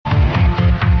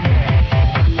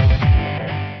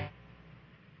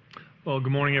Well,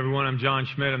 good morning, everyone. I'm John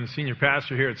Schmidt. I'm the senior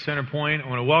pastor here at Centerpoint. I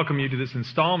want to welcome you to this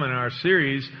installment in our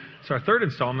series. It's our third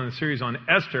installment in the series on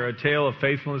Esther, a tale of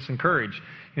faithfulness and courage.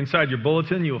 Inside your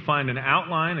bulletin, you will find an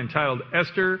outline entitled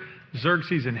Esther,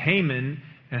 Xerxes, and Haman,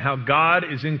 and how God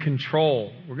is in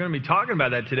control. We're going to be talking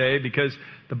about that today because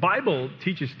the Bible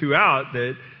teaches throughout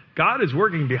that God is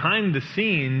working behind the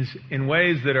scenes in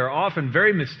ways that are often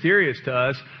very mysterious to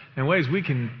us and ways we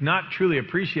can not truly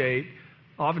appreciate.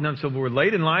 Oftentimes, so we're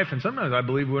late in life, and sometimes I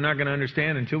believe we're not going to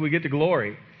understand until we get to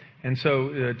glory. And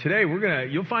so today,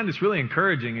 you'll find this really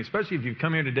encouraging, especially if you've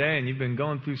come here today and you've been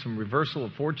going through some reversal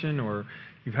of fortune, or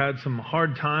you've had some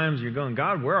hard times, and you're going,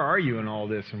 God, where are you in all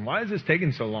this? And why is this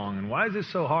taking so long? And why is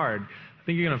this so hard? I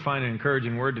think you're going to find an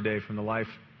encouraging word today from the life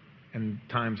and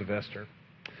times of Esther.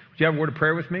 Would you have a word of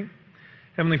prayer with me?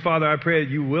 Heavenly Father, I pray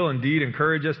that you will indeed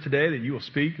encourage us today, that you will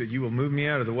speak, that you will move me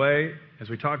out of the way as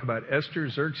we talk about Esther,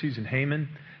 Xerxes, and Haman.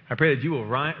 I pray that you will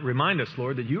remind us,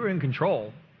 Lord, that you are in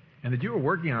control and that you are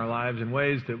working in our lives in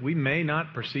ways that we may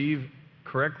not perceive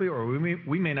correctly, or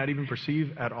we may not even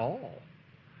perceive at all.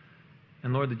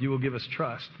 And Lord, that you will give us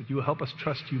trust, that you will help us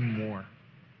trust you more.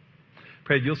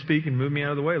 Pray that you'll speak and move me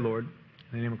out of the way, Lord.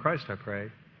 In the name of Christ I pray.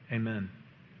 Amen.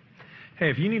 Hey,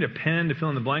 if you need a pen to fill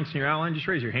in the blanks in your outline, just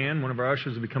raise your hand. One of our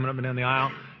ushers will be coming up and down the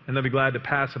aisle, and they'll be glad to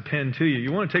pass a pen to you.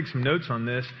 You want to take some notes on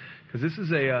this, because this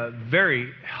is a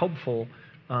very helpful,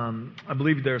 I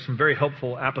believe there are some very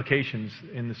helpful applications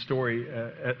in the story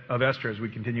of Esther as we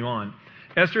continue on.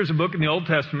 Esther is a book in the Old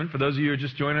Testament. For those of you who are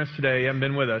just joining us today, you haven't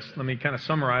been with us, let me kind of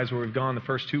summarize where we've gone the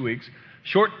first 2 weeks.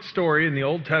 Short story in the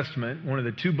Old Testament, one of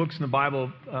the two books in the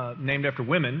Bible named after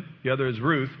women. The other is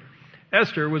Ruth.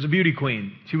 Esther was a beauty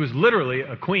queen. She was literally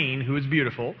a queen who was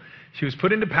beautiful. She was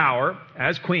put into power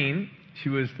as queen. She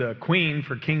was the queen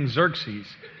for King Xerxes,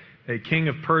 a king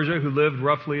of Persia who lived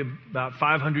roughly about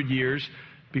 500 years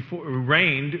before,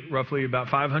 reigned roughly about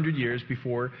 500 years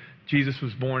before Jesus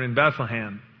was born in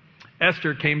Bethlehem.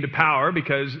 Esther came to power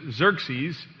because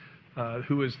Xerxes,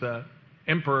 who was the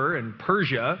emperor in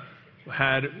Persia,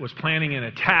 was planning an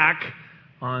attack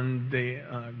on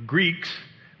the Greeks.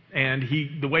 And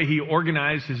the way he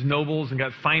organized his nobles and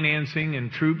got financing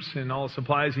and troops and all the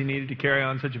supplies he needed to carry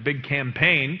on such a big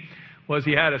campaign was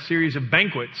he had a series of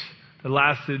banquets that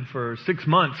lasted for 6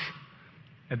 months.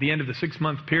 At the end of the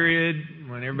 6-month period,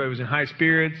 when everybody was in high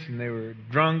spirits and they were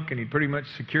drunk and he pretty much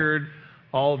secured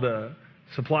all the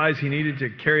supplies he needed to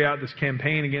carry out this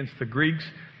campaign against the Greeks,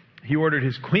 he ordered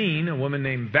his queen, a woman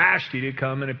named Vashti, to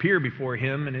come and appear before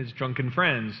him and his drunken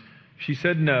friends. She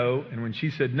said no, and when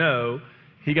she said no,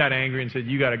 he got angry and said,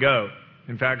 you got to go.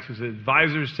 In fact, his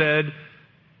advisors said,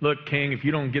 look, king, if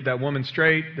you don't get that woman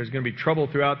straight, there's going to be trouble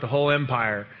throughout the whole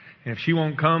empire. And if she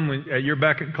won't come at your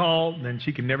beck and call, then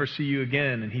she can never see you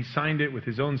again. And he signed it with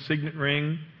his own signet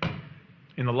ring.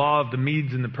 In the law of the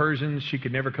Medes and the Persians, she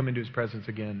could never come into his presence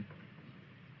again.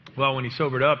 Well, when he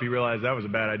sobered up, he realized that was a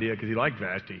bad idea because he liked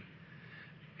Vashti.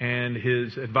 And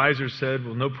his advisors said,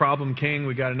 well, no problem, king.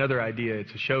 We got another idea.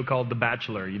 It's a show called The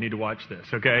Bachelor. You need to watch this,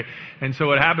 okay? And so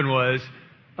what happened was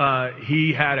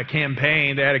he had a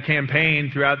campaign. They had a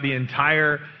campaign throughout the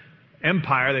entire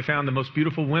empire. They found the most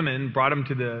beautiful women, brought them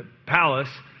to the palace,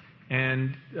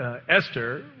 and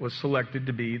Esther was selected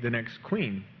to be the next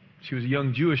queen. She was a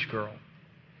young Jewish girl.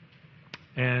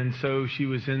 And so she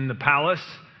was in the palace,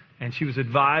 and she was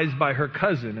advised by her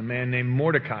cousin, a man named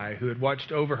Mordecai, who had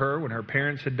watched over her when her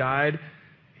parents had died.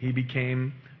 He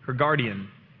became her guardian,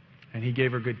 and he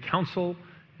gave her good counsel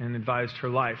and advised her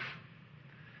life.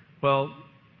 Well,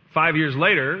 5 years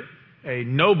later, a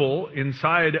noble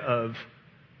inside of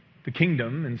the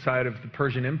kingdom, inside of the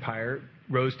Persian Empire,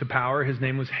 rose to power. His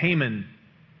name was Haman.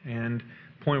 And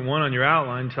point 1 on your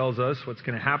outline tells us what's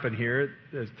going to happen here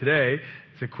today.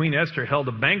 So Queen Esther held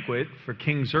a banquet for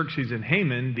King Xerxes and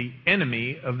Haman, the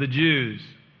enemy of the Jews.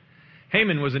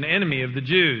 Haman was an enemy of the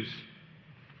Jews.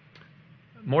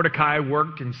 Mordecai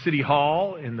worked in City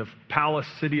Hall in the palace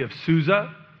city of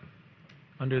Susa,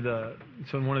 in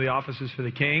one of the offices for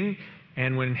the king.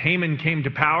 And when Haman came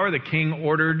to power, the king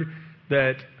ordered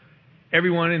that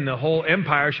everyone in the whole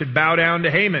empire should bow down to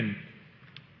Haman.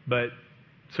 So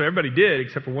everybody did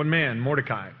except for one man,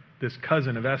 Mordecai, this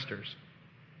cousin of Esther's.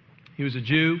 He was a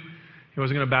Jew. He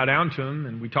wasn't going to bow down to him.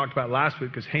 And we talked about last week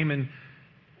because Haman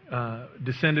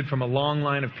descended from a long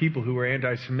line of people who were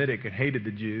anti-Semitic and hated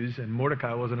the Jews. And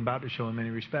Mordecai wasn't about to show him any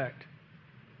respect.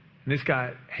 And this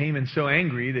got Haman so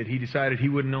angry that he decided he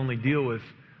wouldn't only deal with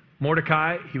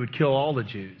Mordecai, he would kill all the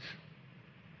Jews.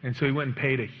 And so he went and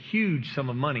paid a huge sum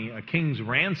of money, a king's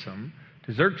ransom,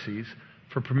 to Xerxes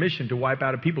for permission to wipe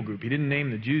out a people group. He didn't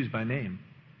name the Jews by name,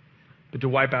 but to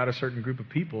wipe out a certain group of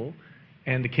people.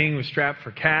 And the king was strapped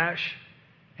for cash,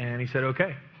 and he said,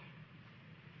 okay.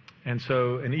 And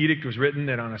so an edict was written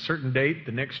that on a certain date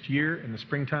the next year, in the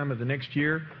springtime of the next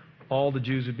year, all the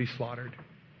Jews would be slaughtered.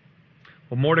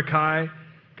 Well, Mordecai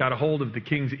got a hold of the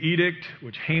king's edict,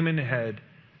 which Haman had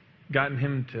gotten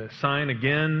him to sign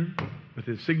again with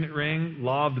his signet ring,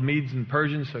 law of the Medes and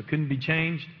Persians, so it couldn't be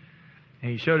changed.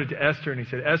 And he showed it to Esther, and he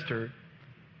said, Esther,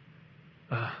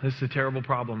 this is a terrible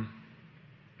problem,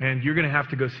 and you're going to have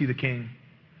to go see the king.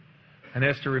 And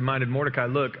Esther reminded Mordecai,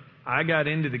 look, I got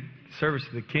into the service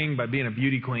of the king by being a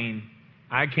beauty queen.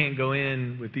 I can't go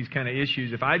in with these kind of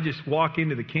issues. If I just walk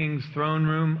into the king's throne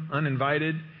room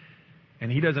uninvited,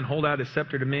 and he doesn't hold out his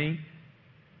scepter to me,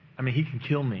 I mean, he can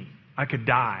kill me. I could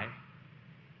die.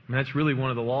 I mean, that's really one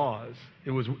of the laws.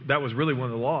 That was really one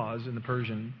of the laws in the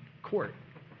Persian court.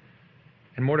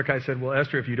 And Mordecai said, well,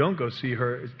 Esther, if you don't go see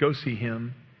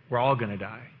him, we're all going to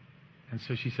die. And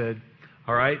so she said,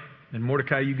 all right, then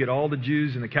Mordecai, you get all the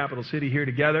Jews in the capital city here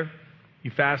together.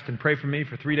 You fast and pray for me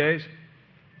for 3 days.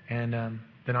 And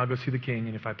then I'll go see the king.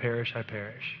 And if I perish, I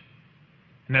perish.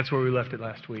 And that's where we left it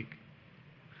last week.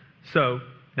 So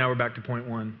now we're back to point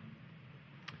 1.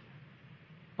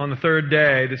 On the third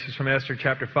day, this is from Esther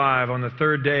chapter 5, on the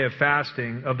third day of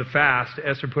the fast,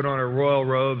 Esther put on her royal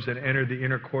robes and entered the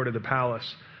inner court of the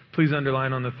palace. Please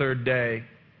underline on the third day.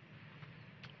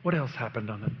 What else happened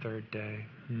on the third day?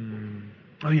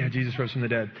 Oh yeah, Jesus rose from the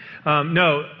dead.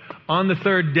 No, on the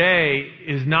third day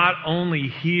is not only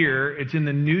here, it's in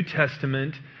the New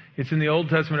Testament, it's in the Old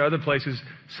Testament, other places.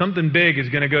 Something big is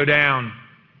going to go down.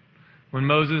 When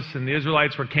Moses and the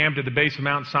Israelites were camped at the base of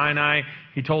Mount Sinai,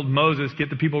 he told Moses, get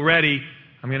the people ready.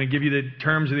 I'm going to give you the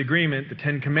terms of the agreement, the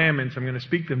 10 Commandments. I'm going to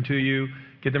speak them to you.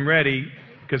 Get them ready,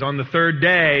 because on the third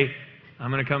day, I'm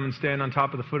going to come and stand on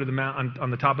top of the foot of the mountain,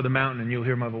 on the top of the mountain, and you'll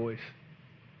hear my voice.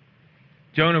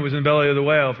 Jonah was in the belly of the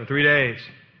whale for 3 days.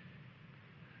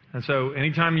 And so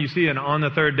anytime you see an on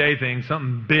the third day thing,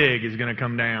 something big is going to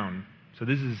come down. So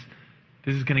this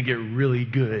is going to get really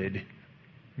good.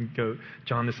 Go,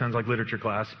 John, this sounds like literature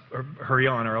class. Or hurry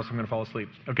on, or else I'm going to fall asleep.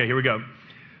 Okay, here we go.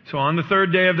 So on the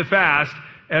third day of the fast,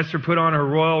 Esther put on her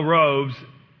royal robes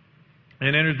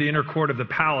and entered the inner court of the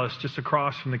palace just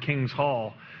across from the king's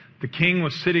hall. The king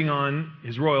was sitting on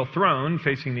his royal throne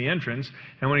facing the entrance,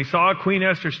 and when he saw Queen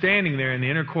Esther standing there in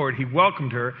the inner court, he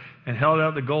welcomed her and held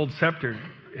out the gold scepter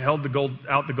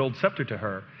to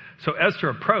her. So Esther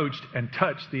approached and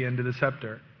touched the end of the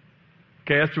scepter.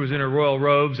 Okay, Esther was in her royal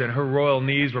robes, and her royal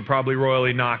knees were probably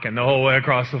royally knocking the whole way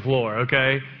across the floor,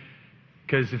 okay?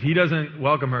 Because if he doesn't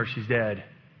welcome her, she's dead.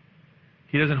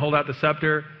 He doesn't hold out the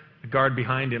scepter, the guard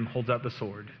behind him holds out the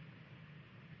sword.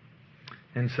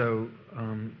 And so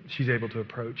she's able to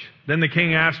approach. Then the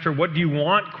king asked her, what do you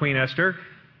want, Queen Esther?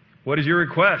 What is your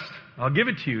request? I'll give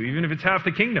it to you, even if it's half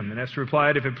the kingdom. And Esther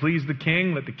replied, if it please the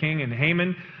king, let the king and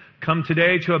Haman come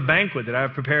today to a banquet that I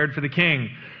have prepared for the king.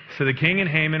 So the king and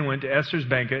Haman went to Esther's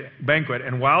banquet,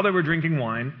 and while they were drinking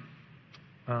wine,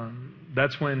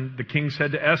 that's when the king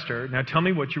said to Esther, now tell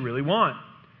me what you really want.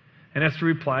 And Esther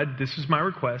replied, this is my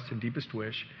request and deepest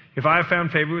wish. If I have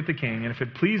found favor with the king, and if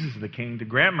it pleases the king to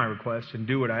grant my request and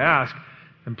do what I ask,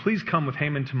 then please come with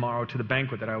Haman tomorrow to the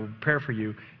banquet that I will prepare for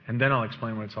you, and then I'll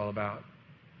explain what it's all about.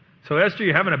 So Esther,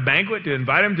 you're having a banquet to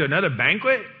invite him to another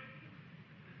banquet?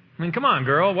 I mean, come on,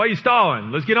 girl. Why are you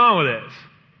stalling? Let's get on with this.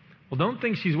 Well, don't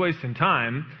think she's wasting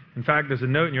time. In fact, there's a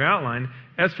note in your outline.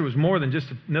 Esther was more than just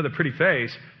another pretty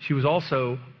face. She was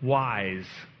also wise.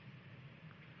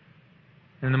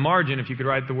 In the margin, if you could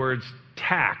write the words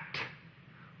tact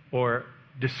or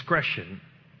discretion.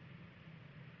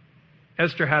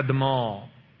 Esther had them all.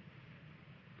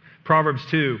 Proverbs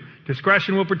 2,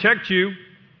 discretion will protect you.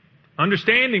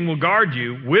 Understanding will guard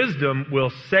you. Wisdom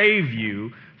will save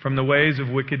you from the ways of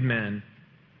wicked men.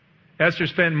 Esther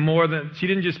spent she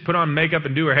didn't just put on makeup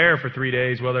and do her hair for 3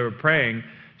 days while they were praying.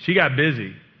 She got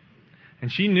busy.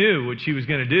 And she knew what she was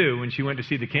going to do when she went to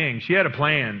see the king. She had a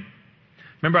plan.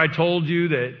 Remember I told you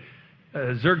that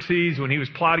Xerxes, when he was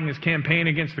plotting his campaign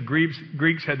against the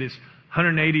Greeks, had this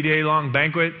 180-day-long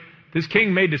banquet. This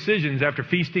king made decisions after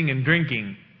feasting and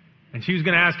drinking. And she was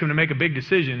going to ask him to make a big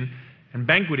decision, and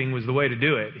banqueting was the way to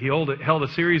do it. He held a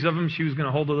series of them. She was going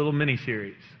to hold a little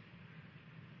mini-series.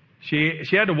 She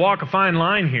had to walk a fine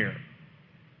line here.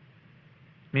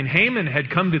 I mean, Haman had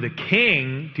come to the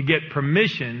king to get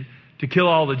permission to kill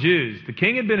all the Jews. The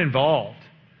king had been involved.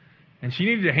 And she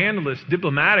needed to handle this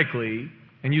diplomatically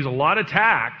and use a lot of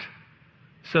tact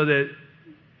so that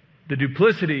the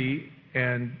duplicity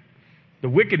and the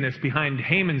wickedness behind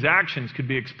Haman's actions could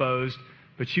be exposed,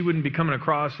 but she wouldn't be coming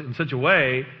across in such a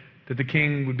way that the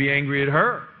king would be angry at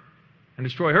her. and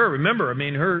destroy her.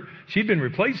 Remember, she'd been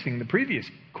replacing the previous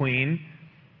queen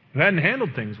who hadn't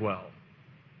handled things well.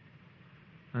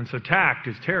 And so tact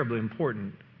is terribly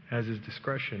important, as is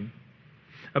discretion.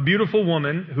 A beautiful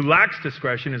woman who lacks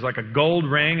discretion is like a gold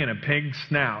ring and a pig's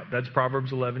snout. That's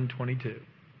Proverbs 11:22.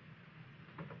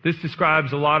 This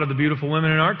describes a lot of the beautiful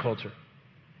women in our culture.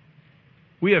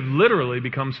 We have literally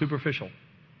become superficial.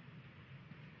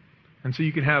 And so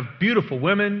you can have beautiful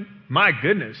women. My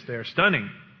goodness, they're stunning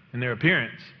in their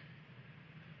appearance.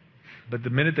 But the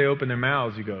minute they open their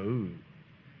mouths, you go, ooh.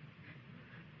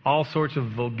 All sorts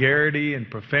of vulgarity and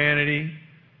profanity,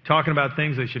 talking about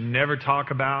things they should never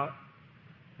talk about.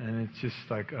 And it's just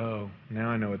like, oh, now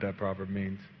I know what that proverb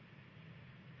means.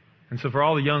 And so for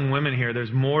all the young women here,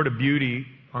 there's more to beauty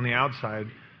on the outside.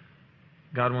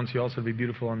 God wants you also to be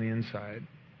beautiful on the inside.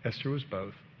 Esther was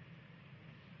both.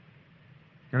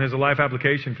 And there's a life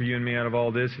application for you and me out of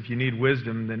all this. If you need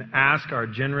wisdom, then ask our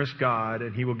generous God,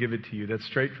 and He will give it to you. That's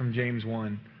straight from James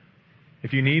 1.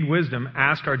 If you need wisdom,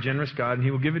 ask our generous God, and He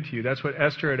will give it to you. That's what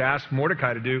Esther had asked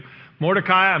Mordecai to do.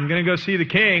 Mordecai, I'm going to go see the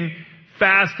king,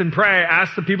 fast and pray.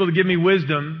 Ask the people to give me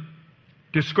wisdom,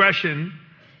 discretion,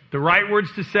 the right words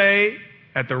to say,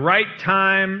 at the right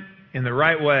time, in the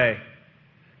right way.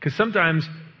 Because sometimes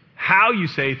how you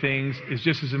say things is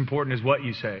just as important as what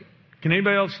you say. Can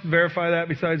anybody else verify that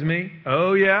besides me?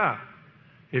 Oh, yeah.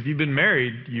 If you've been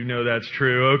married, you know that's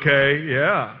true. Okay,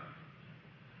 yeah.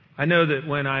 I know that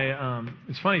when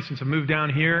it's funny, since I moved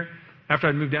down here, after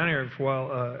I'd moved down here for a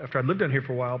while, after I'd lived down here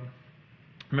for a while,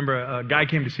 I remember a guy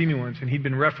came to see me once, and he'd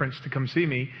been referenced to come see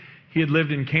me. He had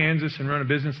lived in Kansas and run a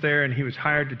business there, and he was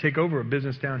hired to take over a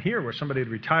business down here where somebody had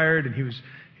retired, and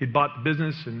he'd bought the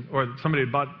business, or somebody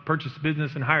had purchased the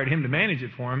business and hired him to manage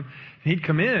it for him. And he'd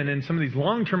come in, and some of these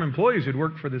long-term employees who'd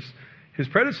worked for his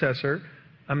predecessor,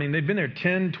 they'd been there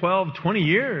 10, 12, 20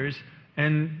 years,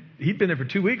 and he'd been there for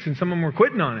 2 weeks, and some of them were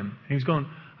quitting on him. And he was going,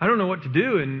 I don't know what to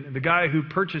do. And the guy who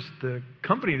purchased the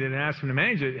company that had asked him to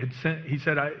manage it he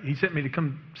sent me to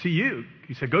come see you.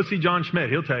 He said, go see John Schmidt.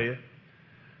 He'll tell you.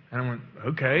 And I went,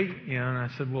 okay. And I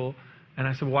said, well,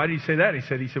 why did he say that? He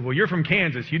said, well, you're from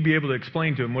Kansas. You'd be able to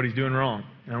explain to him what he's doing wrong.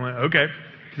 And I went, okay.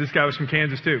 Because this guy was from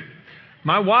Kansas too.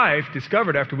 My wife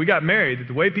discovered after we got married that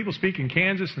the way people speak in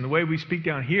Kansas and the way we speak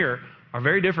down here are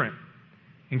very different.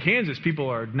 In Kansas, people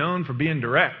are known for being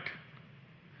direct.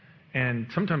 And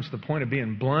sometimes to the point of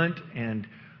being blunt and,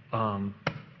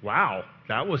 wow,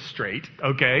 that was straight,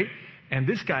 okay? And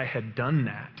this guy had done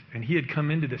that. And he had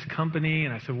come into this company,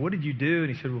 and I said, what did you do?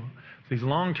 And he said, well, these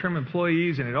long-term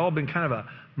employees, and it had all been kind of a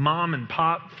mom and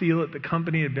pop feel at the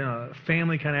company. It had been a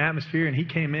family kind of atmosphere, and he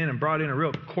came in and brought in a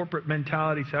real corporate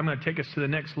mentality. He said, I'm going to take us to the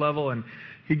next level. And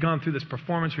he'd gone through this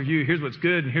performance review. Here's what's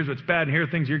good, and here's what's bad, and here are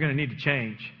things you're going to need to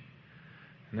change.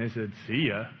 And they said, see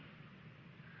ya.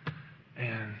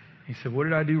 And he said, what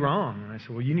did I do wrong? And I said,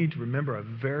 well, you need to remember a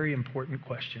very important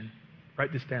question.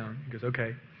 Write this down. He goes,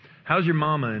 okay. How's your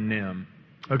mama and them?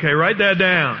 Okay, write that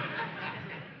down.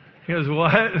 He goes,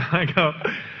 what? I go,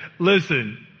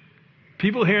 listen,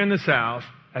 people here in the South,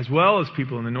 as well as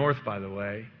people in the North, by the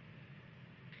way,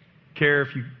 care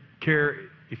if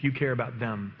you care about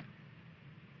them.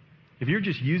 If you're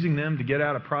just using them to get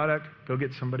out a product, go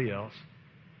get somebody else.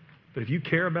 But if you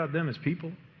care about them as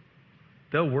people,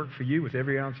 they'll work for you with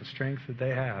every ounce of strength that they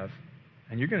have.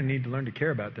 And you're going to need to learn to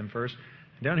care about them first.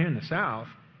 And down here in the South,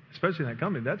 especially in that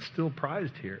company, that's still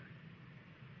prized here.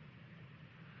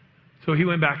 So he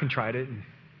went back and tried it.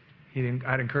 And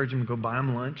I'd encourage him to go buy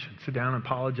him lunch and sit down and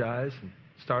apologize and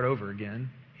start over again.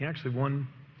 He actually won,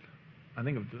 I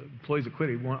think of the employees that quit,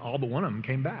 all but one of them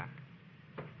came back.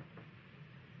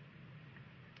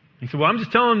 He said, well, I'm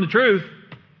just telling them the truth.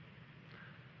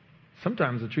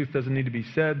 Sometimes the truth doesn't need to be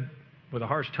said with a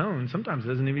harsh tone. Sometimes it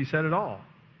doesn't need to be said at all.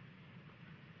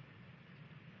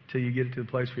 Until you get it to the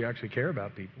place where you actually care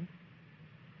about people.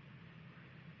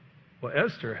 Well,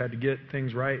 Esther had to get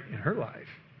things right in her life.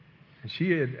 And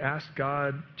she had asked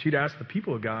God, she'd asked the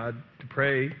people of God to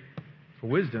pray for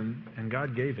wisdom, and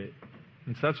God gave it.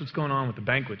 And so that's what's going on with the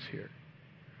banquets here.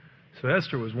 So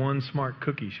Esther was one smart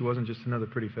cookie. She wasn't just another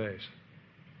pretty face.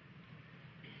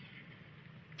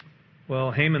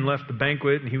 Well, Haman left the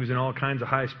banquet, and he was in all kinds of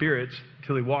high spirits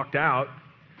until he walked out,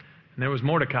 and there was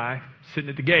Mordecai sitting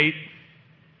at the gate.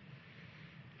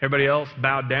 Everybody else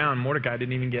bowed down. Mordecai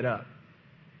didn't even get up.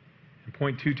 And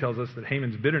point 2 tells us that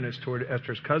Haman's bitterness toward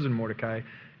Esther's cousin Mordecai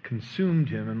consumed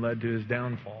him and led to his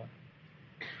downfall.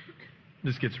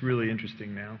 This gets really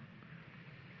interesting now.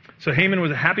 So Haman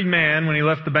was a happy man when he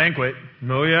left the banquet.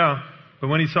 Oh yeah. But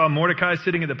when he saw Mordecai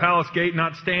sitting at the palace gate,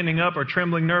 not standing up or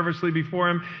trembling nervously before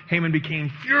him, Haman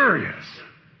became furious.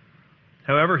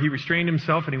 However, he restrained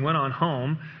himself and he went on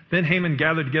home. Then Haman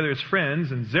gathered together his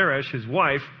friends and Zeresh, his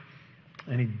wife,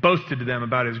 and he boasted to them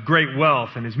about his great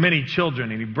wealth and his many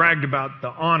children, and he bragged about the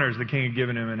honors the king had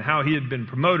given him and how he had been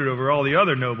promoted over all the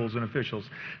other nobles and officials.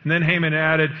 And then Haman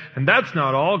added, "And that's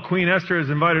not all. Queen Esther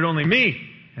has invited only me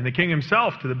and the king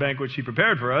himself to the banquet she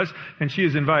prepared for us, and she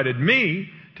has invited me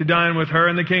to dine with her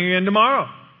and the king again tomorrow."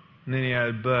 And then he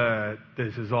added, "But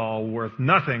this is all worth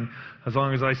nothing as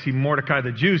long as I see Mordecai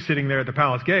the Jew sitting there at the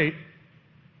palace gate."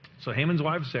 So Haman's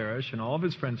wife Zeresh and all of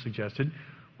his friends suggested,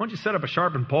 "Why don't you set up a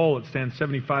sharpened pole that stands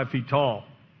 75 feet tall?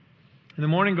 In the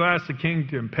morning, go ask the king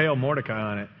to impale Mordecai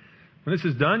on it. When this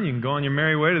is done, you can go on your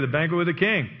merry way to the banquet with the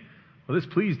king." Well, this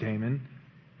pleased Haman,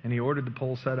 and he ordered the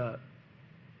pole set up.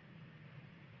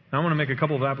 Now, I want to make a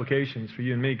couple of applications for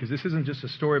you and me, because this isn't just a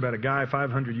story about a guy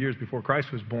 500 years before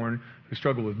Christ was born who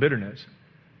struggled with bitterness.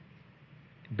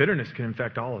 Bitterness can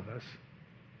infect all of us.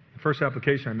 The first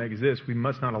application I make is this: we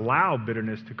must not allow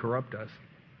bitterness to corrupt us.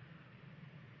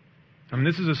 I mean,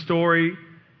 this is a story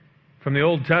from the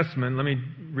Old Testament. Let me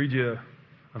read you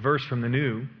a verse from the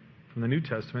New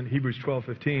Testament, Hebrews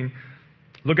 12:15.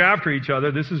 "Look after each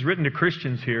other." This is written to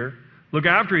Christians here. "Look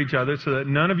after each other so that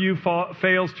none of you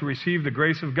fails to receive the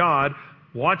grace of God.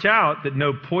 Watch out that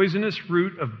no poisonous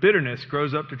root of bitterness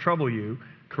grows up to trouble you,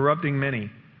 corrupting many."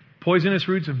 Poisonous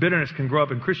roots of bitterness can grow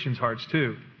up in Christians' hearts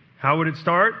too. How would it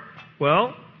start?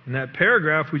 Well, in that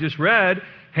paragraph we just read,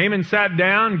 Haman sat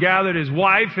down, gathered his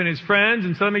wife and his friends,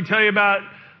 and said, "Let me tell you about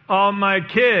all my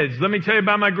kids. Let me tell you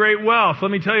about my great wealth.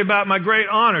 Let me tell you about my great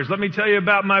honors. Let me tell you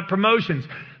about my promotions.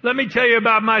 Let me tell you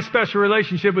about my special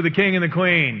relationship with the king and the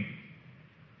queen.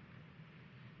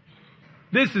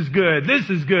 This is good. This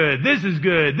is good. This is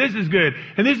good. This is good.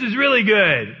 And this is really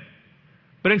good.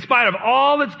 But in spite of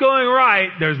all that's going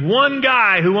right, there's one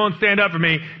guy who won't stand up for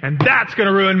me, and that's going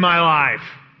to ruin my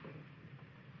life."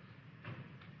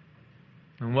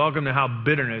 And welcome to how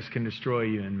bitterness can destroy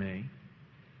you and me.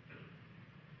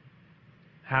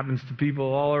 Happens to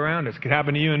people all around us. Could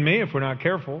happen to you and me if we're not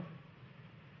careful.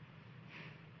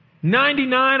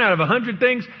 99 out of 100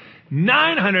 things,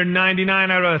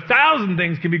 999 out of 1,000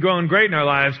 things can be going great in our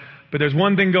lives, but there's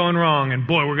one thing going wrong, and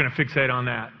boy, we're going to fixate on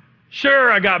that.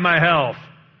 Sure, I got my health.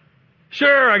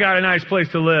 Sure, I got a nice place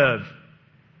to live.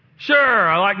 Sure,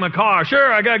 I like my car.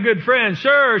 Sure, I got good friends.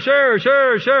 Sure.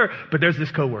 But there's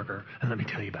this coworker, and let me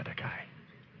tell you about that guy.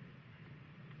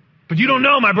 But you don't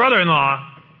know my brother-in-law.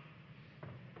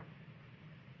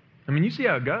 I mean, you see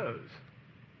how it goes.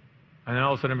 And then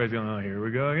all of a sudden everybody's going, "Oh, here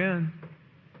we go again."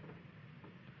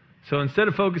 So instead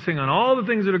of focusing on all the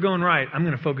things that are going right, I'm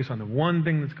going to focus on the one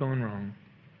thing that's going wrong.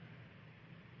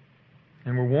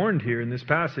 And we're warned here in this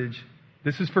passage.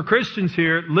 This is for Christians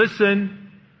here. Listen.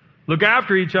 Look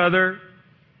after each other.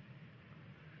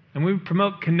 And we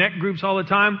promote connect groups all the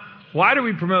time. Why do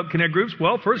we promote connect groups?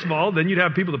 Well, first of all, then you'd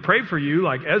have people to pray for you,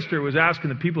 like Esther was asking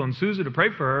the people in Susa to pray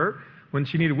for her when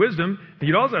she needed wisdom. And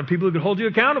you'd also have people who could hold you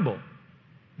accountable.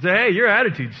 Say, "Hey, your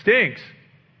attitude stinks."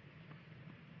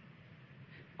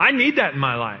 I need that in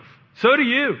my life. So do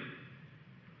you.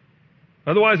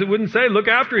 Otherwise, it wouldn't say look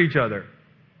after each other.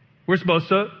 We're supposed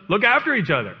to look after each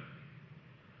other.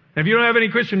 And if you don't have any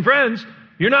Christian friends,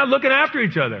 you're not looking after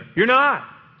each other. You're not.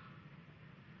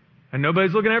 And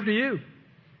nobody's looking after you.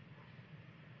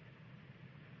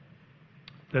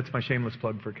 That's my shameless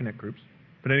plug for connect groups.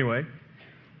 But anyway,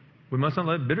 we must not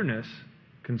let bitterness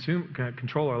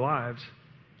control our lives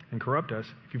and corrupt us.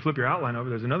 If you flip your outline over,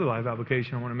 there's another live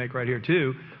application I want to make right here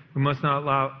too. We must not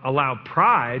allow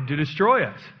pride to destroy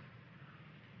us.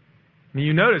 I mean,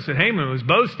 you notice that Haman was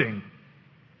boasting.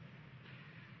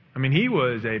 I mean, he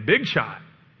was a big shot.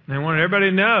 And he wanted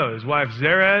everybody to know, his wife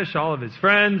Zeresh, all of his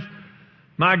friends,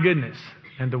 my goodness.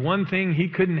 And the one thing he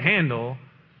couldn't handle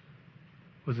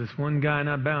was this one guy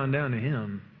not bowing down to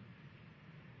him.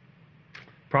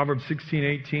 Proverbs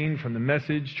 16:18 from the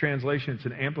Message translation. It's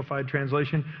an amplified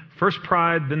translation. First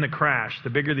pride, then the crash. The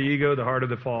bigger the ego, the harder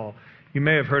the fall. You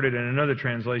may have heard it in another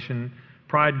translation.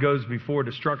 Pride goes before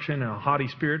destruction and a haughty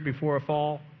spirit before a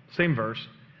fall. Same verse.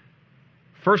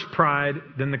 First pride,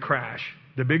 then the crash.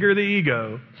 The bigger the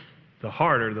ego, the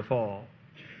harder the fall.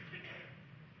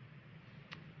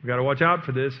 We've got to watch out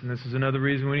for this, and this is another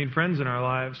reason we need friends in our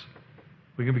lives.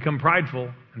 We can become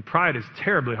prideful, and pride is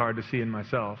terribly hard to see in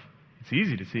myself. It's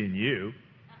easy to see in you.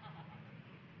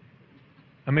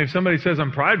 I mean, if somebody says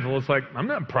I'm prideful, it's like, I'm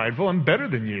not prideful, I'm better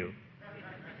than you.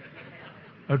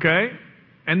 Okay?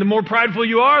 And the more prideful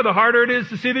you are, the harder it is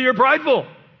to see that you're prideful.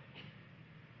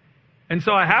 And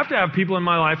so I have to have people in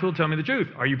my life who will tell me the truth.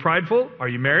 Are you prideful? Are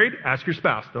you married? Ask your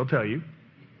spouse. They'll tell you.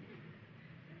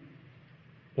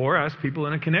 Or ask people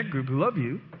in a connect group who love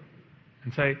you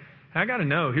and say, I got to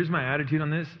know, here's my attitude on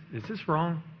this. Is this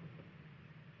wrong?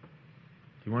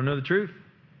 Do you want to know the truth?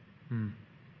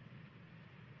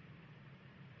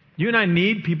 You and I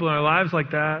need people in our lives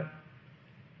like that.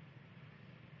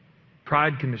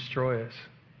 Pride can destroy us.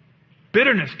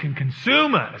 Bitterness can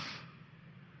consume us.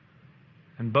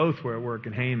 And both were at work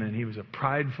in Haman. He was a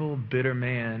prideful, bitter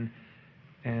man.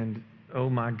 And, oh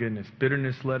my goodness,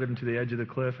 bitterness led him to the edge of the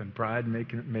cliff, and pride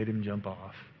made him jump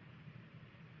off.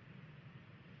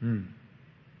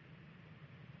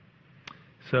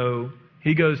 So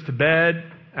he goes to bed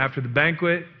after the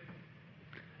banquet,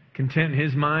 content in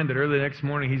his mind that early the next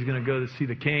morning he's going to go to see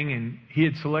the king. And he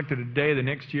had selected a day the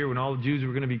next year when all the Jews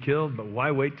were going to be killed. But why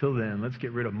wait till then? Let's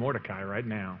get rid of Mordecai right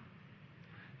now.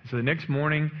 So the next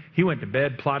morning, he went to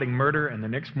bed plotting murder, and the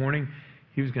next morning,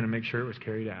 he was going to make sure it was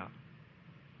carried out.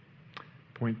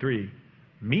 Point 3.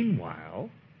 Meanwhile,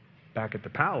 back at the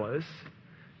palace,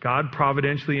 God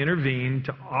providentially intervened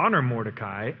to honor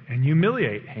Mordecai and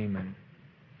humiliate Haman.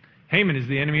 Haman is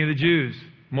the enemy of the Jews.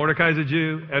 Mordecai is a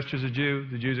Jew. Esther's a Jew.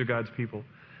 The Jews are God's people.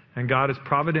 And God is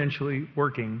providentially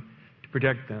working to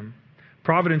protect them.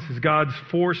 Providence is God's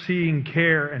foreseeing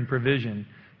care and provision.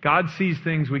 God sees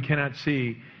things we cannot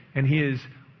see, and He is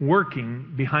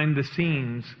working behind the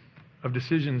scenes of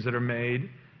decisions that are made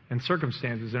and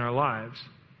circumstances in our lives.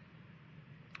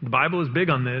 The Bible is big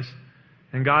on this,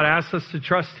 and God asks us to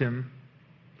trust Him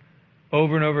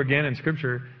over and over again in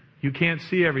Scripture. You can't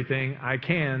see everything. I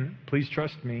can. Please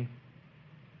trust me.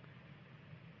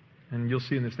 And you'll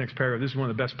see in this next paragraph, this is one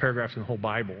of the best paragraphs in the whole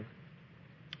Bible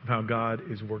of how God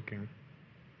is working.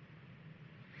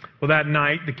 Well, that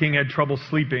night, the king had trouble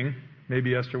sleeping.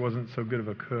 Maybe Esther wasn't so good of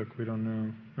a cook. We don't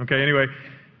know. Okay, anyway,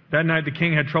 that night the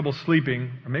king had trouble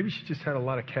sleeping. Or maybe she just had a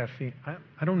lot of caffeine.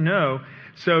 I don't know.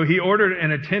 So he ordered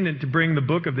an attendant to bring the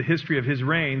book of the history of his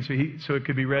reign so it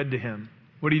could be read to him.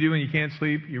 What do you do when you can't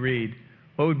sleep? You read.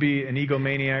 What would be an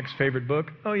egomaniac's favorite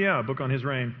book? Oh, yeah, a book on his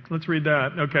reign. Let's read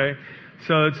that. Okay.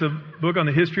 So it's a book on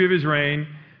the history of his reign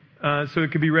so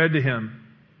it could be read to him.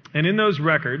 And in those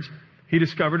records, he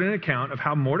discovered an account of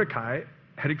how Mordecai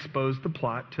had exposed the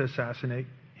plot to assassinate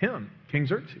him, King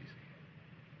Xerxes.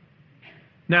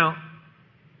 Now,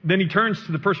 then he turns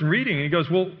to the person reading and he goes,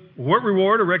 well, what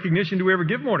reward or recognition do we ever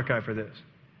give Mordecai for this?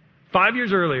 5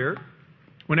 years earlier,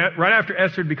 right after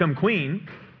Esther had become queen,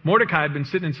 Mordecai had been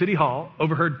sitting in City Hall,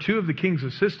 overheard 2 of the king's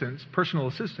assistants, personal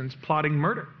assistants, plotting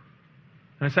murder,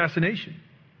 an assassination.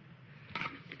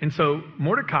 And so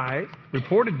Mordecai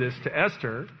reported this to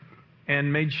Esther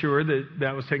and made sure that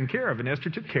that was taken care of. And Esther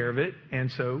took care of it,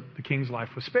 and so the king's life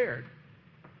was spared.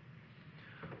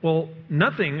 Well,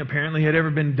 nothing apparently had ever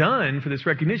been done for this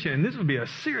recognition, and this would be a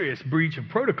serious breach of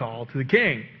protocol to the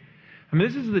king. I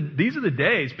mean, these are the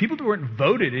days. People weren't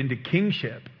voted into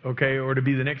kingship, okay, or to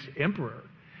be the next emperor.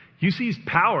 You seized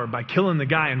power by killing the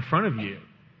guy in front of you.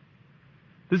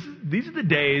 These are the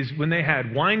days when they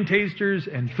had wine tasters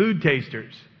and food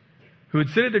tasters who would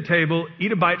sit at their table,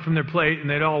 eat a bite from their plate, and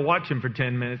they'd all watch him for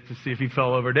 10 minutes to see if he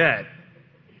fell over dead.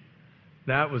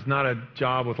 That was not a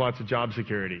job with lots of job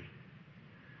security.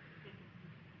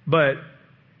 But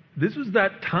this was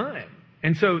that time.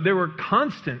 And so there were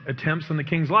constant attempts on the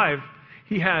king's life.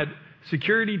 He had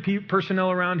security personnel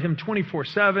around him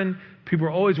 24/7. People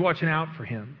were always watching out for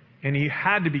him. And he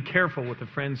had to be careful with the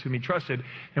friends whom he trusted.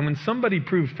 And when somebody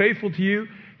proved faithful to you,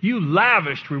 you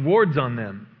lavished rewards on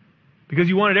them. Because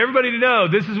you wanted everybody to know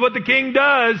this is what the king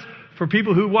does for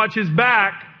people who watch his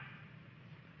back.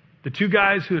 The 2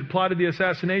 guys who had plotted the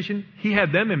assassination, he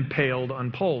had them impaled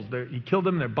on poles. He killed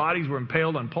them, their bodies were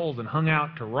impaled on poles and hung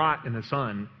out to rot in the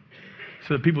sun.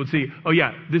 So that people would see, oh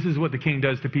yeah, this is what the king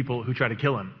does to people who try to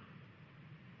kill him.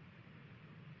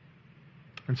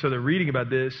 And so they're reading about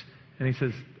this, and he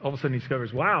says, all of a sudden he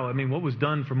discovers, wow, I mean, what was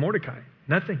done for Mordecai?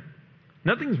 Nothing.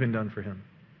 Nothing's been done for him.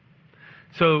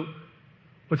 So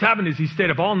what's happened is he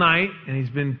stayed up all night, and he's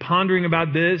been pondering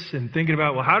about this and thinking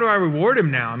about, well, how do I reward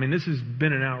him now? I mean, this has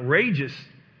been an outrageous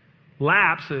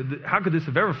lapse. How could this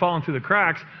have ever fallen through the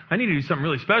cracks? I need to do something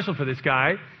really special for this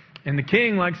guy. And the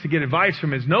king likes to get advice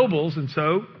from his nobles, and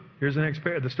so here's the next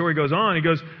paragraph. The story goes on. He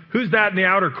goes, who's that in the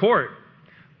outer court?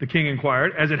 The king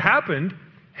inquired. As it happened,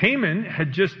 Haman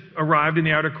had just arrived in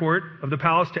the outer court of the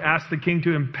palace to ask the king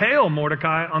to impale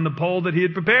Mordecai on the pole that he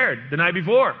had prepared the night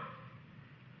before.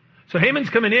 So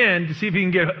Haman's coming in to see if he can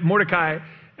get Mordecai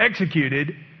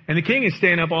executed, and the king is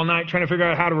staying up all night trying to figure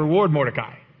out how to reward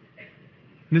Mordecai.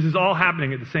 And this is all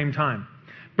happening at the same time.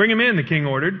 Bring him in, the king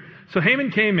ordered. So Haman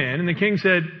came in, and the king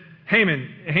said,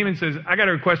 Haman says, I got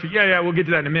a request for you. Yeah, we'll get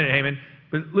to that in a minute, Haman.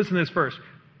 But listen to this first.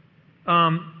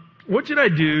 What should I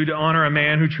do to honor a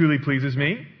man who truly pleases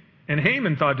me? And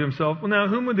Haman thought to himself, well, now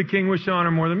whom would the king wish to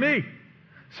honor more than me?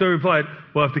 So he replied,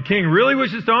 well, if the king really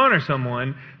wishes to honor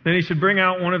someone, then he should bring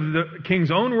out one of the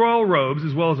king's own royal robes,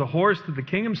 as well as a horse that the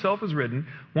king himself has ridden,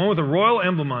 one with a royal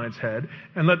emblem on its head,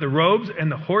 and let the robes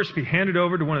and the horse be handed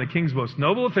over to one of the king's most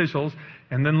noble officials,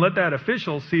 and then let that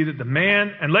official see that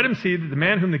let him see that the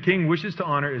man whom the king wishes to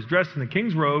honor is dressed in the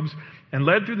king's robes and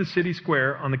led through the city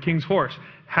square on the king's horse.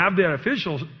 Have that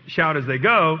official shout as they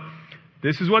go,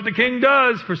 this is what the king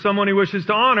does for someone he wishes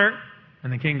to honor.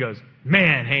 And the king goes,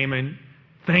 man, Haman,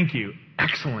 thank you.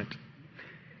 Excellent.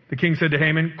 The king said to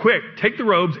Haman, quick, take the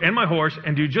robes and my horse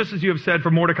and do just as you have said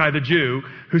for Mordecai the Jew,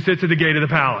 who sits at the gate of the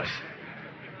palace.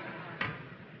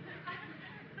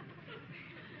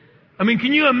 I mean,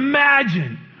 can you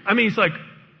imagine? I mean, it's like,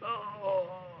 oh.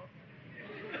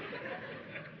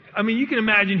 I mean, you can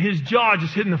imagine his jaw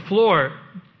just hitting the floor.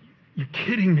 You're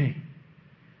kidding me.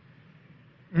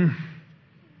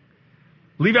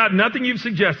 Leave out nothing you've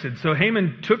suggested. So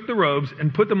Haman took the robes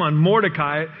and put them on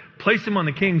Mordecai, placed him on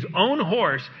the king's own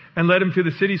horse, and led him through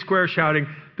the city square shouting,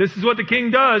 this is what the king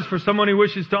does for someone he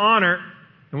wishes to honor.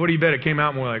 And what do you bet? It came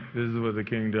out more like, this is what the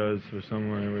king does for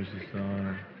someone he wishes to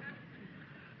honor.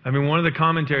 I mean, one of the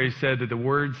commentaries said that the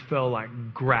words fell like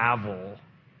gravel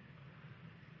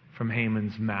from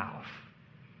Haman's mouth.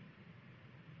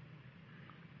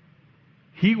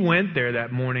 He went there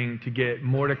that morning to get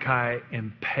Mordecai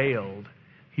impaled.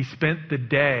 He spent the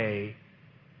day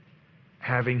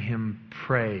having him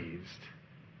praised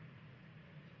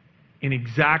in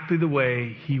exactly the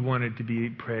way he wanted to be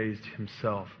praised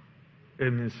himself.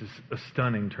 And this is a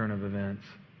stunning turn of events.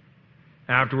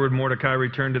 Afterward, Mordecai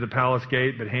returned to the palace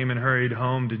gate, but Haman hurried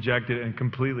home dejected and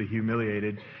completely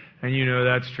humiliated. And you know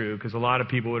that's true, because a lot of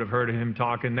people would have heard him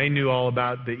talking. They knew all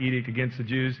about the edict against the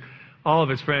Jews. All of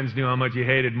his friends knew how much he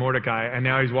hated Mordecai, and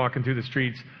now he's walking through the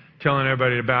streets telling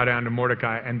everybody to bow down to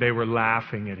Mordecai, and they were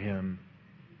laughing at him.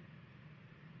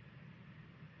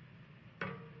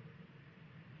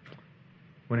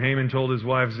 When Haman told his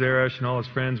wife Zeresh and all his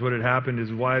friends what had happened,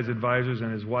 his wise advisors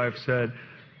and his wife said,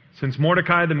 since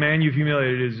Mordecai, the man you've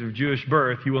humiliated, is of Jewish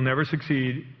birth, you will never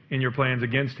succeed in your plans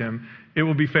against him. It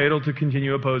will be fatal to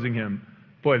continue opposing him.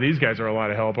 Boy, these guys are a lot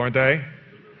of help, aren't they?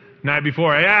 Night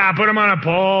before, yeah, put him on a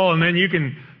pole, and then you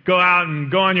can go out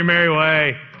and go on your merry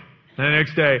way. And the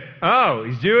next day, oh,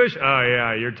 he's Jewish? Oh,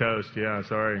 yeah, you're toast. Yeah,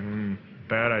 sorry.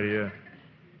 Bad idea.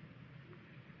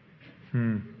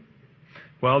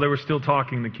 While they were still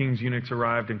talking, the king's eunuchs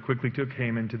arrived and quickly took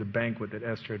Haman to the banquet that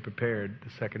Esther had prepared, the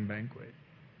second banquet.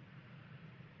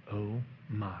 Oh,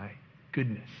 my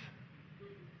goodness.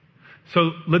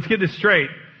 So let's get this straight.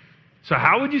 So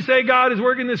how would you say God is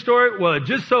working this story? Well, it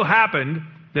just so happened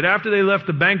that after they left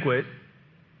the banquet,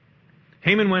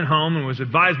 Haman went home and was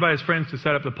advised by his friends to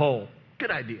set up the pole.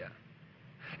 Good idea.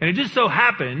 And it just so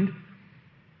happened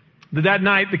that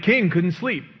night the king couldn't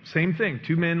sleep. Same thing.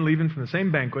 Two men leaving from the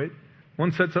same banquet.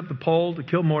 One sets up the pole to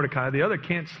kill Mordecai. The other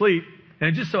can't sleep. And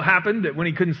it just so happened that when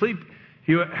he couldn't sleep,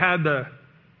 he had the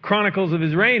Chronicles of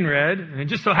his reign read. And it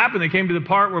just so happened they came to the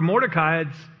part where Mordecai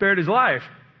had spared his life.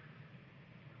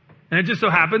 And it just so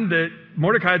happened that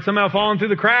Mordecai had somehow fallen through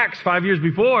the cracks 5 years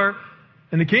before.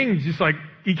 And the king's just like,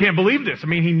 he can't believe this. I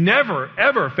mean, he never,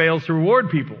 ever fails to reward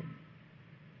people.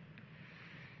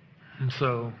 And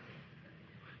so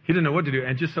he didn't know what to do.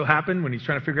 And it just so happened when he's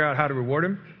trying to figure out how to reward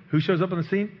him, who shows up on the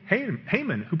scene?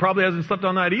 Haman, who probably hasn't slept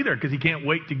all night either because he can't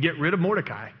wait to get rid of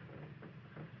Mordecai.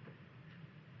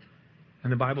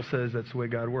 And the Bible says that's the way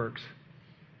God works,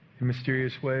 in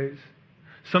mysterious ways.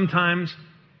 Sometimes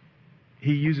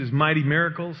he uses mighty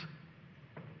miracles,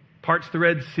 parts the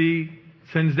Red Sea,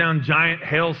 sends down giant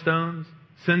hailstones,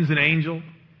 sends an angel.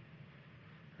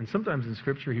 And sometimes in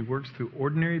Scripture he works through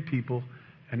ordinary people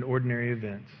and ordinary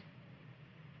events,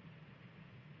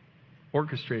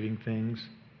 orchestrating things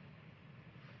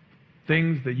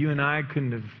that you and I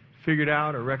couldn't have figured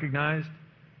out or recognized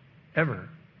ever.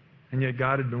 And yet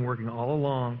God had been working all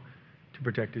along to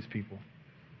protect his people.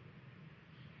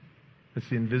 It's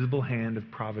the invisible hand of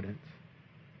providence.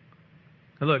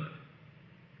 Now look,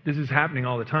 this is happening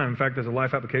all the time. In fact, there's a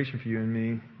life application for you and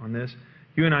me on this.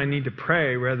 You and I need to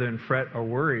pray rather than fret or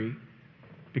worry,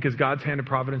 because God's hand of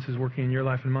providence is working in your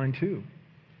life and mine too.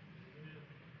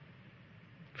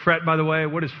 Fret, by the way,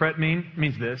 what does fret mean? It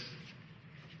means this.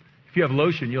 If you have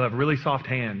lotion, you'll have really soft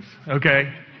hands,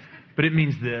 okay? But it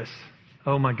means this.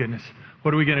 Oh my goodness.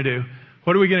 What are we going to do?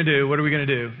 What are we going to do? What are we going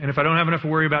to do? And if I don't have enough to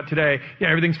worry about today, yeah,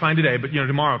 everything's fine today, but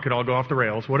tomorrow it could all go off the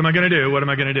rails. What am I going to do? What am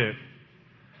I going to do?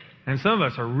 And some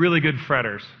of us are really good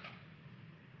fretters.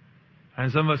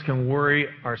 And some of us can worry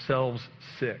ourselves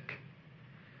sick.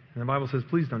 And the Bible says,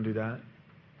 please don't do that.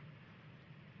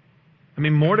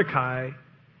 Mordecai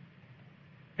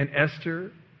and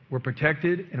Esther were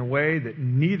protected in a way that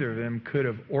neither of them could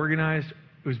have organized.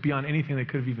 It was beyond anything they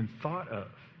could have even thought of.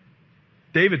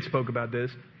 David spoke about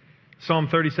this. Psalm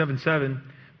 37:7.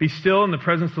 Be still in the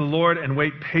presence of the Lord and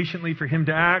wait patiently for him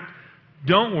to act.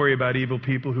 Don't worry about evil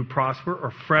people who prosper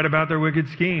or fret about their wicked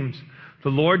schemes. The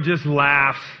Lord just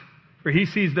laughs, for he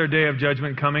sees their day of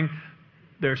judgment coming.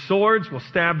 Their swords will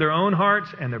stab their own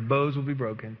hearts, and their bows will be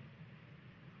broken.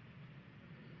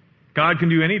 God can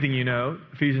do anything,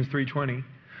 Ephesians 3:20.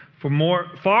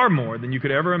 Far more than you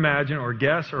could ever imagine or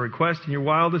guess or request in your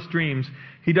wildest dreams.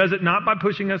 He does it not by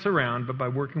pushing us around, but by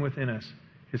working within us,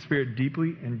 his Spirit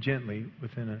deeply and gently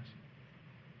within us.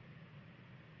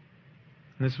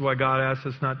 And this is why God asks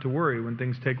us not to worry when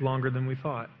things take longer than we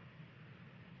thought.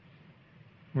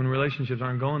 When relationships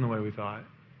aren't going the way we thought.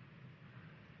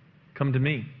 Come to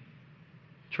me.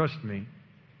 Trust me.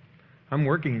 I'm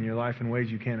working in your life in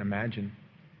ways you can't imagine.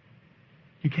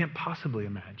 You can't possibly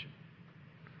imagine.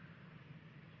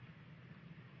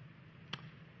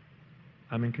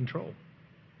 I'm in control.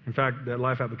 In fact, that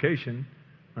life application,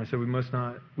 I said we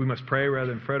must pray rather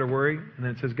than fret or worry, and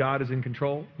then it says God is in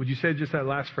control. Would you say just that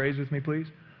last phrase with me, please?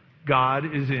 God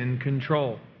is in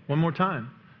control. One more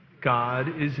time.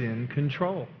 God is in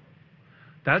control.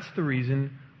 That's the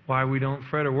reason why we don't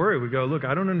fret or worry. We go, look,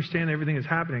 I don't understand everything that's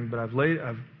happening, but I've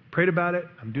prayed about it.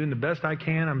 I'm doing the best I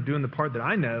can. I'm doing the part that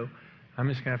I know. I'm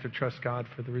just going to have to trust God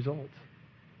for the results.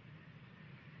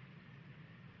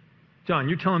 John,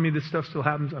 you're telling me this stuff still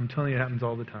happens? I'm telling you it happens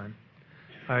all the time.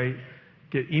 I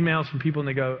get emails from people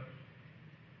and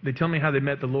they tell me how they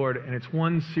met the Lord, and it's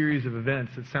one series of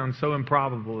events that sounds so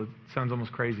improbable, it sounds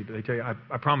almost crazy, but they tell you,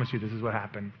 I promise you this is what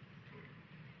happened.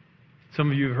 Some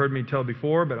of you have heard me tell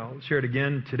before, but I'll share it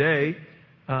again today,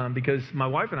 because my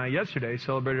wife and I yesterday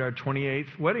celebrated our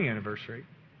 28th wedding anniversary.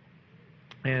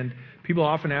 And people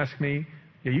often ask me,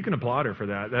 yeah, you can applaud her for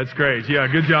that. That's great. Yeah,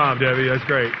 good job, Debbie. That's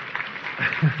great.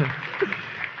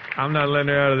 I'm not letting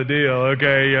her out of the deal.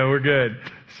 Okay, yeah, we're good.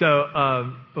 So,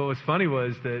 but what's funny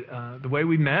was that the way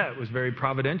we met was very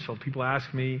providential. People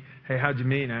ask me, hey, how'd you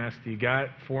meet? And I asked, do you got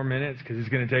 4 minutes? Because it's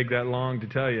going to take that long to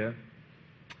tell you.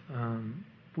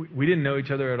 We didn't know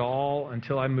each other at all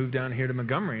until I moved down here to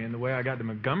Montgomery. And the way I got to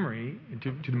Montgomery,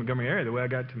 to the Montgomery area, the way I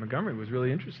got to Montgomery was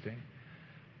really interesting.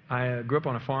 I grew up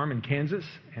on a farm in Kansas,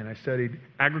 and I studied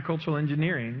agricultural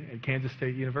engineering at Kansas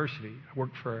State University. I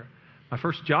worked for my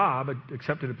first job. I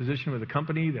accepted a position with a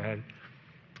company that had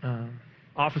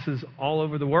offices all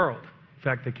over the world. In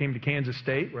fact, they came to Kansas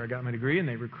State, where I got my degree, and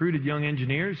they recruited young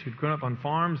engineers who'd grown up on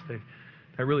farms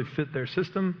that really fit their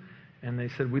system. And they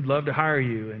said, we'd love to hire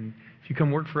you. And if you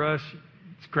come work for us,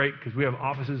 it's great because we have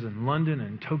offices in London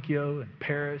and Tokyo and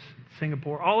Paris and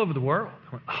Singapore, all over the world.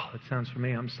 I went, oh, that sounds for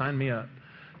me. Sign me up.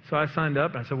 So I signed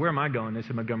up, and I said, where am I going? They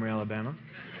said, Montgomery, Alabama.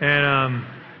 And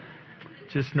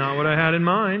just not what I had in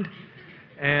mind.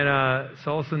 And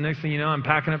so also the next thing you know, I'm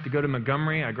packing up to go to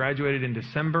Montgomery. I graduated in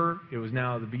December. It was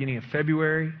now the beginning of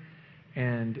February,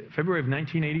 and February of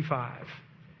 1985.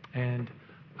 And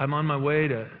I'm on my way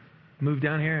to move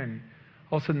down here, and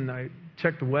all of a sudden I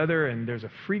check the weather, and there's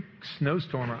a freak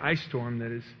snowstorm or ice storm that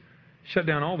has shut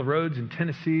down all the roads in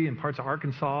Tennessee and parts of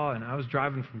Arkansas. And I was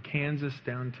driving from Kansas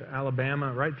down to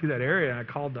Alabama, right through that area, and I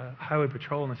called the highway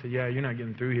patrol, and I said, yeah, you're not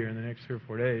getting through here in the next 3 or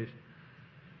 4 days.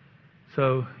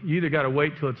 So you either got to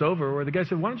wait till it's over, or the guy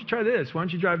said, why don't you try this? Why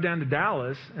don't you drive down to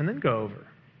Dallas and then go over?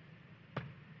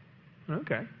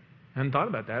 Okay. I hadn't thought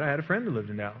about that. I had a friend who lived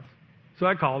in Dallas. So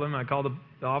I called him. I called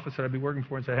the office that I'd be working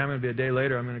for and said, hey, I'm going to be a day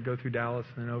later. I'm going to go through Dallas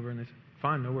and then over. And they said,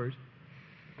 fine, no worries.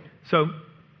 So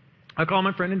I called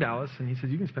my friend in Dallas, and he says,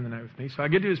 you can spend the night with me. So I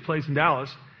get to his place in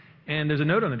Dallas, and there's a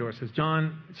note on the door that says,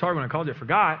 John, sorry when I called you, I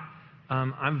forgot.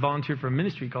 I'm volunteer for a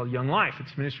ministry called Young Life.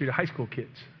 It's a ministry to high school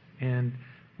kids. And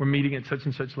we're meeting at such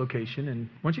and such location, and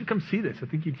I want you to come see this. I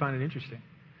think you'd find it interesting.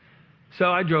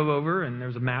 So I drove over, and there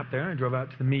was a map there. I drove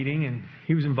out to the meeting, and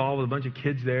he was involved with a bunch of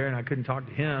kids there, and I couldn't talk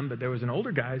to him, but there was an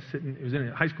older guy sitting. It was in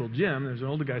a high school gym. There was an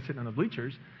older guy sitting on the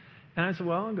bleachers, and I said,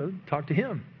 well, I'll go talk to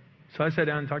him. So I sat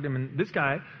down and talked to him, and this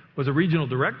guy was a regional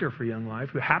director for Young Life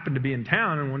who happened to be in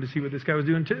town and wanted to see what this guy was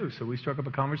doing too. So we struck up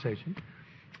a conversation,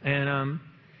 and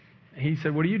he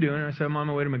said, what are you doing? And I said, I'm on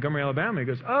my way to Montgomery, Alabama. He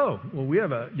goes, oh, well, we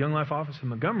have a Young Life office in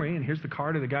Montgomery, and here's the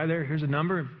card of the guy there. Here's a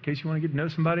number. In case you want to get to know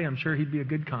somebody, I'm sure he'd be a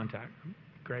good contact.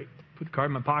 Great. Put the card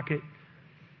in my pocket.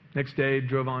 Next day,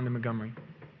 drove on to Montgomery.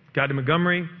 Got to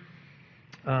Montgomery,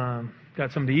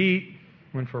 got something to eat,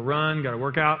 went for a run, got a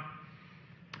workout,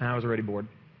 and I was already bored.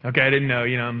 Okay, I didn't know,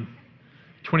 I'm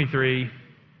 23,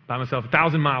 by myself,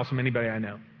 1,000 miles from anybody I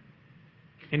know.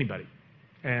 Anybody.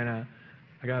 And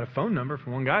I got a phone number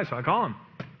from one guy, so I call him.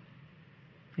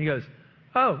 He goes,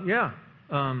 oh, yeah,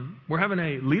 we're having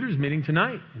a leaders meeting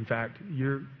tonight. In fact,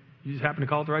 you just happened to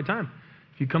call at the right time.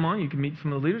 If you come on, you can meet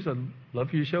some of the leaders. I'd love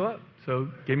for you to show up. So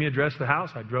gave me an address to the house.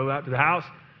 I drove out to the house.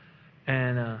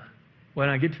 And when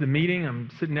I get to the meeting, I'm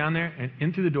sitting down there, and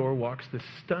in through the door walks this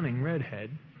stunning redhead,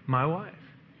 my wife.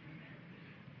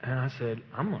 And I said,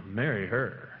 I'm going to marry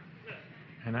her.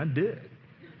 And I did.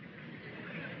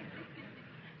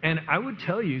 And I would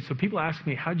tell you, so people ask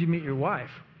me, how'd you meet your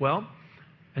wife? Well,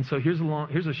 and so here's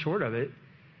the short of it.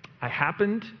 I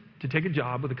happened to take a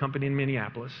job with a company in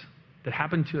Minneapolis that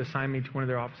happened to assign me to one of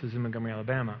their offices in Montgomery,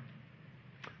 Alabama.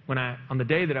 On the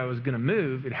day that I was going to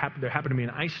move, there happened to be an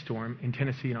ice storm in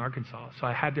Tennessee and Arkansas. So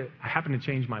I happened to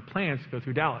change my plans to go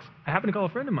through Dallas. I happened to call a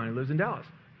friend of mine who lives in Dallas,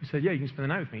 who said, yeah, you can spend the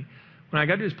night with me. When I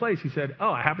got to his place, he said,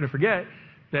 oh, I happened to forget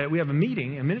that we have a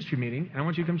meeting, a ministry meeting, and I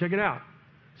want you to come check it out.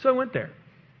 So I went there.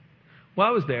 While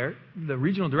I was there, the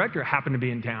regional director happened to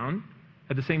be in town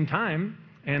at the same time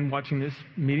and watching this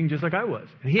meeting just like I was.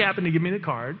 And he happened to give me the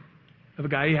card of a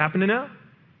guy he happened to know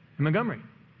in Montgomery.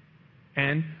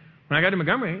 And when I got to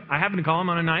Montgomery, I happened to call him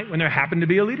on a night when there happened to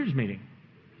be a leaders meeting.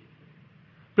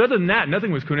 But other than that,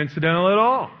 nothing was coincidental at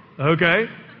all, okay?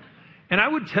 And I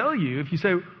would tell you, if you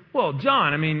say, well,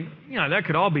 John, I mean, that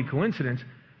could all be coincidence.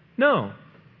 No,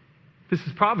 this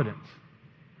is providence.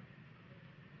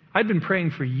 I'd been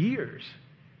praying for years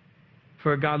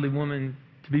for a godly woman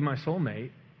to be my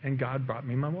soulmate, and God brought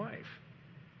me my wife.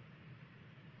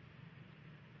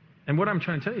 And what I'm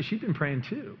trying to tell you, she's been praying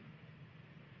too.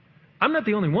 I'm not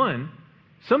the only one.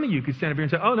 Some of you could stand up here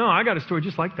and say, oh, no, I got a story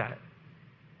just like that.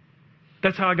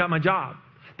 That's how I got my job.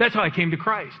 That's how I came to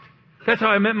Christ. That's how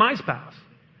I met my spouse.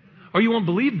 Or you won't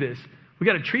believe this. We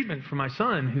got a treatment for my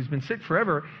son who's been sick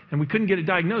forever, and we couldn't get it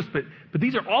diagnosed. But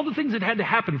these are all the things that had to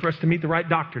happen for us to meet the right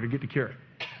doctor to get the cure.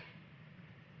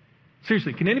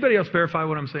 Seriously, can anybody else verify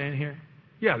what I'm saying here?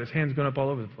 Yeah, there's hands going up all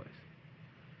over the place.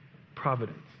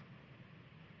 Providence.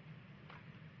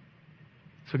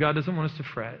 So God doesn't want us to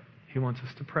fret. He wants us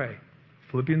to pray.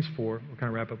 Philippians 4, we'll kind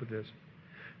of wrap up with this.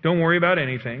 Don't worry about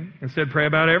anything. Instead, pray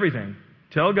about everything.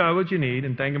 Tell God what you need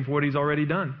and thank Him for what He's already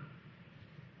done.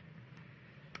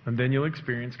 And then you'll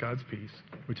experience God's peace,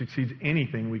 which exceeds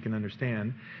anything we can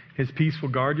understand. His peace will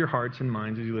guard your hearts and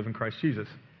minds as you live in Christ Jesus.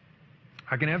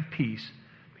 I can have peace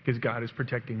because God is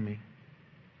protecting me.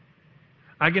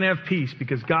 I can have peace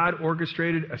because God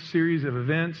orchestrated a series of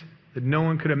events that no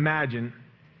one could imagine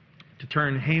to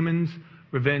turn Haman's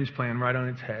revenge plan right on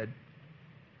its head.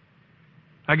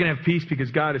 I can have peace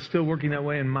because God is still working that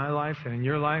way in my life and in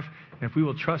your life. And if we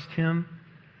will trust Him,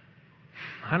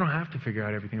 I don't have to figure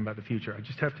out everything about the future. I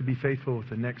just have to be faithful with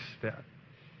the next step.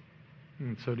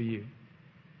 And so do you.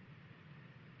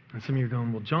 And some of you are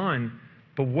going, well, John,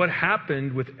 but what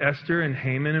happened with Esther and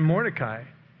Haman and Mordecai?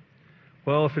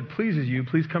 Well, if it pleases you,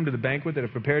 please come to the banquet that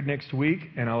I've prepared next week,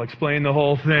 and I'll explain the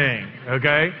whole thing,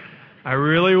 okay? I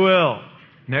really will.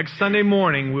 Next Sunday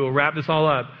morning, we will wrap this all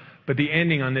up, but the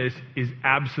ending on this is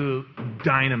absolute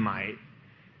dynamite,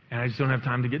 and I just don't have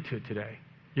time to get to it today.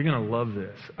 You're going to love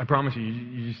this. I promise you,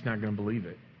 you're just not going to believe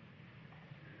it.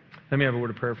 Let me have a word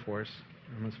of prayer for us.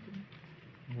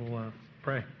 We'll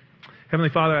pray. Heavenly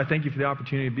Father, I thank you for the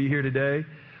opportunity to be here today.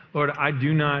 Lord, I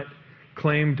do not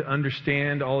claim to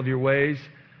understand all of your ways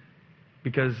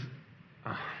because,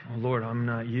 oh Lord, I'm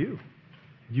not you.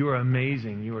 You are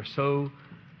amazing. You are so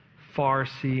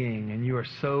far-seeing, and you are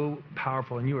so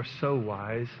powerful, and you are so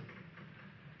wise.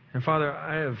 And Father,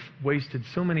 I have wasted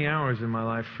so many hours in my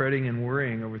life fretting and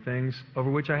worrying over things over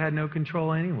which I had no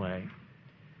control anyway.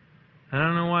 And I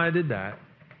don't know why I did that.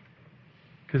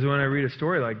 Because when I read a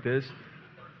story like this,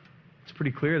 it's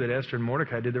pretty clear that Esther and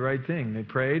Mordecai did the right thing. They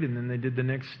prayed, and then they did the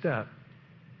next step.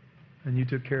 And you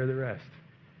took care of the rest.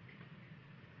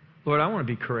 Lord, I want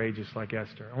to be courageous like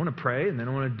Esther. I want to pray, and then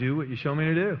I want to do what you show me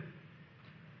to do.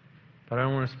 But I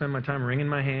don't want to spend my time wringing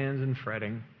my hands and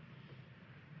fretting.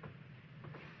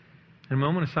 In a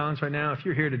moment of silence right now, if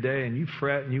you're here today and you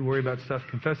fret and you worry about stuff,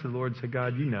 confess to the Lord and say,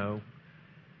 God, you know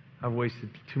I've wasted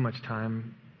too much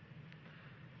time.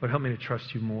 But help me to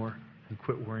trust you more and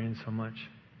quit worrying so much.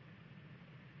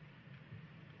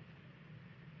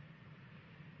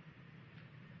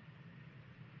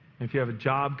 If you have a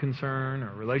job concern,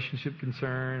 or a relationship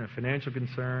concern, a financial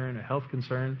concern, a health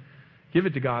concern, give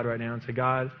it to God right now and say,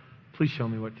 God, please show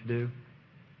me what to do.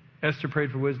 Esther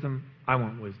prayed for wisdom. I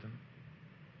want wisdom.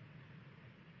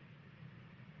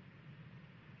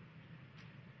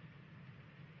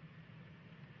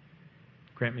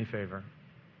 Grant me favor,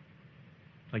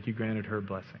 like you granted her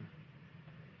blessing.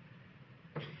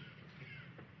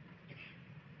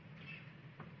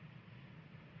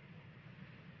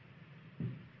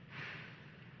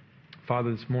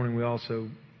 Father, this morning we also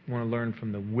want to learn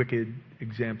from the wicked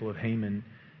example of Haman.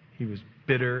 He was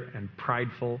bitter and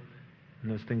prideful,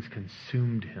 and those things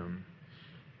consumed him.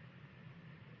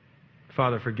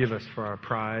 Father, forgive us for our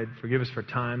pride. Forgive us for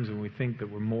times when we think that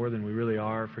we're more than we really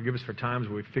are. Forgive us for times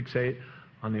where we fixate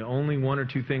on the only one or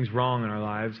two things wrong in our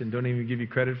lives and don't even give you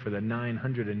credit for the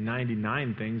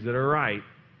 999 things that are right.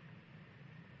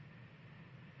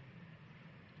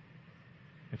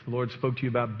 If the Lord spoke to you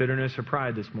about bitterness or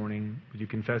pride this morning, would you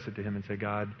confess it to Him and say,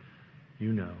 God,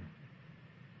 you know.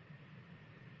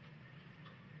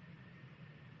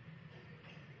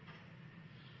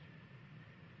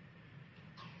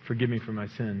 Forgive me for my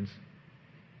sins.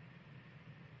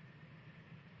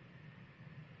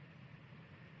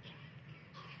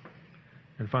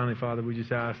 And finally, Father, we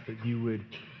just ask that you would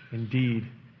indeed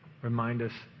remind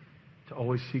us to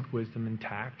always seek wisdom and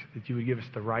tact, that you would give us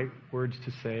the right words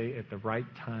to say at the right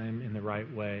time in the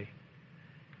right way.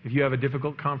 If you have a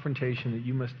difficult confrontation that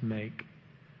you must make,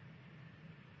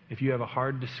 if you have a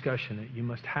hard discussion that you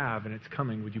must have and it's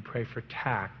coming, would you pray for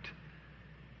tact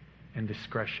and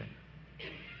discretion?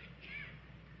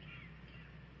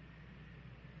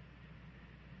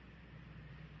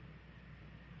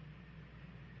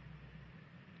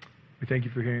 We thank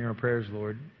you for hearing our prayers,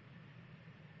 Lord.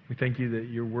 We thank you that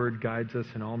your word guides us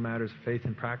in all matters of faith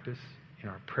and practice, in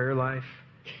our prayer life,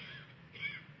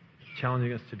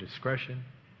 challenging us to discretion,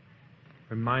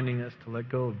 reminding us to let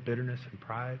go of bitterness and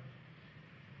pride.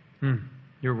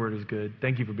 Your word is good.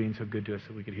 Thank you for being so good to us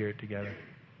that we could hear it together.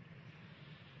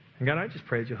 And God, I just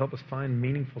pray that you'll help us find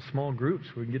meaningful small groups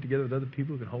where we can get together with other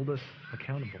people who can hold us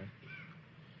accountable.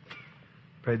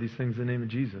 Pray these things in the name of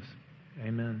Jesus.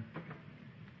 Amen.